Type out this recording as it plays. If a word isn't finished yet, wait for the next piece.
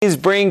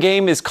Today's brain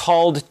game is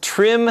called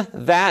Trim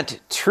That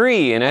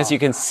Tree. And as you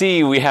can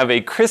see, we have a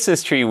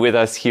Christmas tree with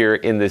us here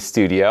in the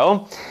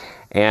studio.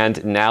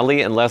 And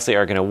Natalie and Leslie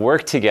are going to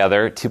work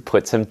together to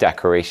put some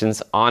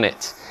decorations on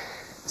it.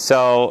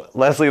 So,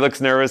 Leslie looks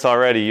nervous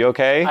already. You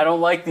okay? I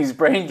don't like these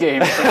brain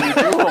games when you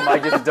do them. I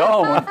just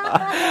don't.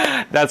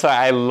 That's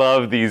why I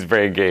love these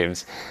brain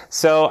games.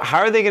 So, how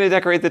are they going to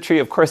decorate the tree?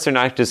 Of course, they're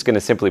not just going to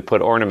simply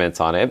put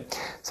ornaments on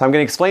it. So, I'm going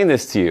to explain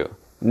this to you.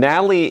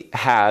 Natalie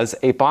has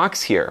a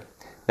box here.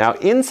 Now,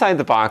 inside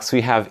the box, we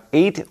have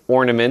 8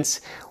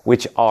 ornaments,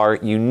 which are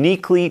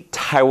uniquely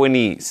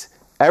Taiwanese.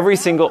 Every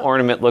single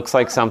ornament looks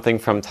like something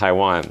from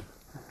Taiwan.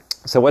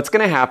 So what's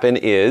going to happen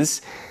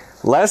is,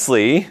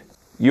 Leslie,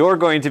 you're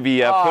going to be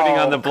putting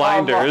on the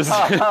blinders.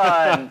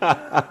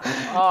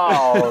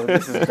 Oh,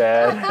 this is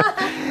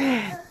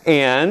bad.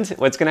 And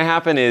what's going to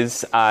happen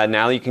is,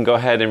 now you can go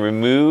ahead and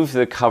remove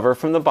the cover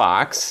from the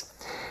box.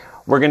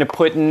 We're going to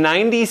put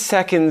 90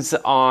 seconds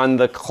on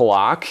the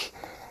clock.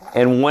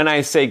 And when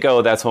I say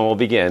go, that's when we'll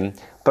begin.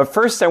 But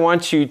first, I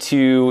want you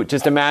to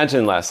just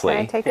imagine, Leslie.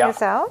 Can I take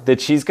this out? That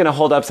she's going to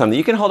hold up something.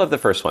 You can hold up the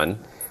first one.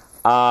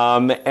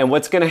 And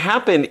what's going to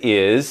happen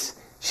is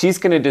she's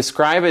going to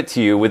describe it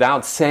to you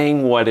without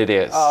saying what it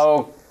is.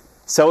 Oh,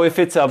 so if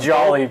it's a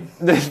jolly.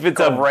 If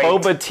it's a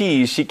boba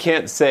tea, she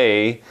can't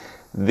say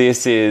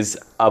this is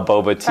a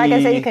boba tea. So I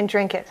can say you can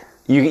drink it.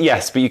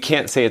 Yes, but you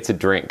can't say it's a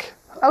drink.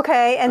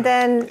 Okay, and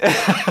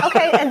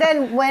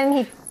then when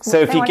he... So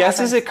if he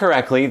guesses it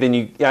correctly, then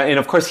you... and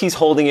of course, he's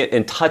holding it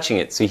and touching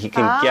it, so he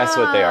can guess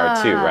what they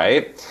are too,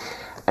 right?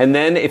 And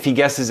then if he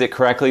guesses it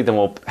correctly, then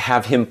we'll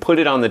have him put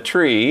it on the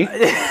tree.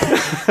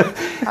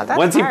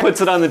 Once he puts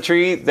it on the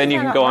tree, then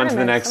you can go on to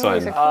the next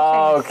one.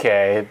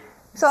 Okay.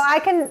 So I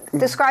can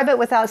describe it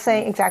without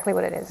saying exactly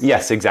what it is?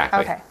 Yes, exactly.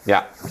 Okay.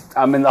 Yeah.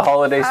 I'm in the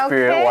holiday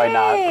spirit. Okay. Why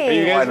not? Are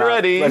you guys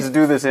ready? Let's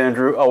do this,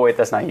 Andrew. Oh, wait,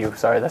 that's not you.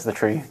 Sorry, that's the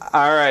tree.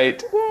 All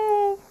right.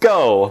 Yay.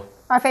 Go.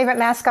 Our favorite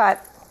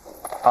mascot.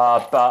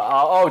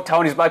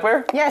 Tony's Black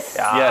Bear? Yes.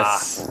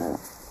 Yes.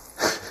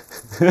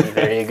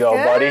 There you go,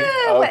 buddy.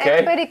 What Okay.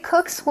 everybody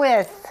cooks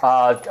with.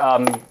 大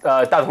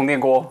同电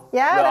锅.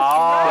 Yeah, that's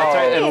That's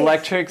right, right. an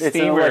electric It's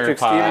steamer. an electric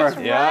pot.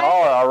 steamer. Yeah.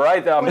 Oh, all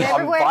right. I'm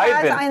Everyone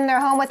has vibing. in their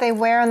home what they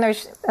wear on their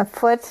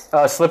foot.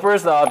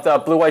 Slippers,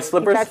 the blue-white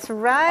slippers. That's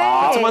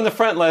right. Put them on the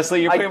front,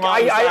 Leslie. You're putting them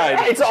on the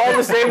side. It's all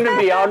the same to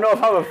me. I don't know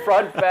if I'm a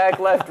front, back,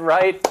 left,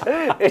 right.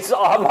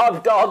 I'm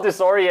all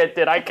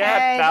disoriented. I can't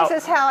Okay, now.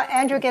 this is how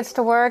Andrew gets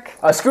to work.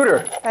 A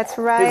scooter. That's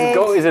right.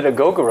 Is it a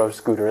Gogoro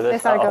scooter?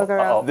 It's not a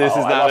Gogoro. This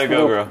is not a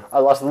Gogoro. I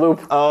lost the loop.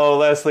 Oh,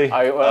 Leslie.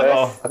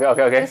 Uh-oh.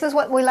 Okay. This is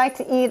what we like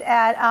to eat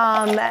at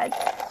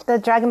the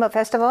Dragon Boat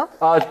Festival.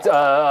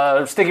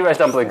 Sticky rice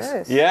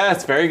dumplings.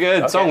 Yes, very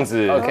good.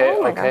 Zongzi. Okay.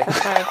 Oh my gosh,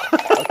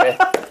 that's right.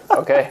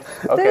 Okay.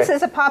 This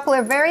is a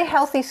popular, very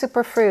healthy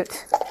superfruit.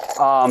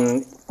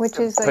 Which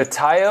is like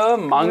Pitaya,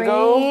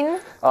 mango, green.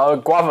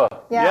 guava.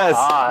 Yeah. Yes,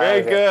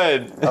 very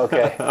good.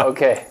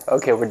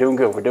 Okay. We're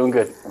doing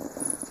good.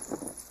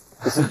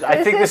 This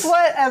is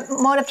what a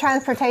mode of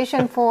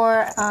transportation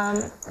for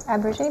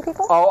Aborigine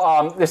people?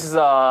 This is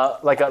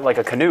like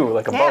a canoe,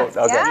 like a boat.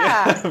 Okay.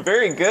 Yeah.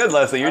 Very good,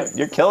 Leslie.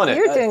 You're killing it.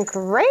 You're doing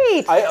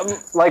great.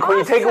 When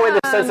you take away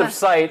the sense of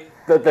sight,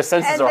 the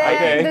senses and are then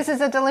heightened. this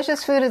is a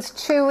delicious food. It's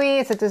chewy.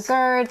 It's a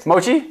dessert.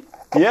 Mochi?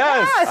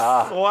 Yes. Yes.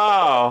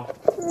 Wow.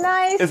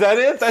 Nice. Is that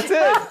it? That's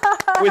it.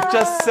 With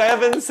just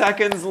 7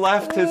 seconds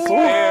left to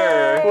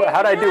swear.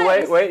 How'd I do?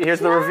 Wait. Here's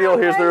the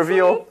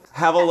reveal.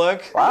 Have a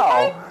look.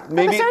 Wow. From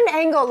a certain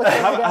angle. It looks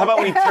really good. How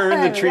about we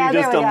turn the tree Yeah,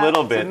 there just we a go.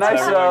 little bit nice,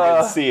 so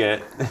everyone can see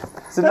it?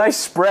 It's a nice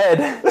spread.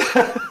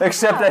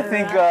 Except I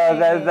think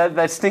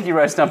that sticky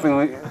rice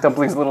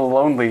dumpling's a little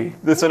lonely.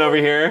 This one over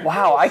here?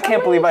 Wow, I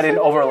can't believe I didn't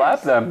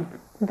overlap them.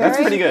 That's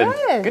pretty good.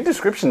 Good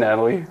description,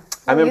 Natalie.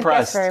 I'm You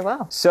impressed. guessed very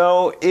well.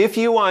 So if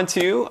you want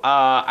to,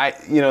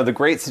 the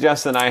great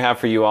suggestion I have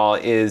for you all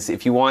is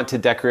if you want to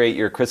decorate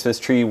your Christmas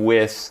tree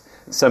with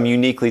some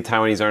uniquely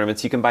Taiwanese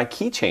ornaments, you can buy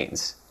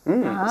keychains.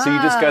 So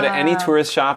you just go to any tourist shop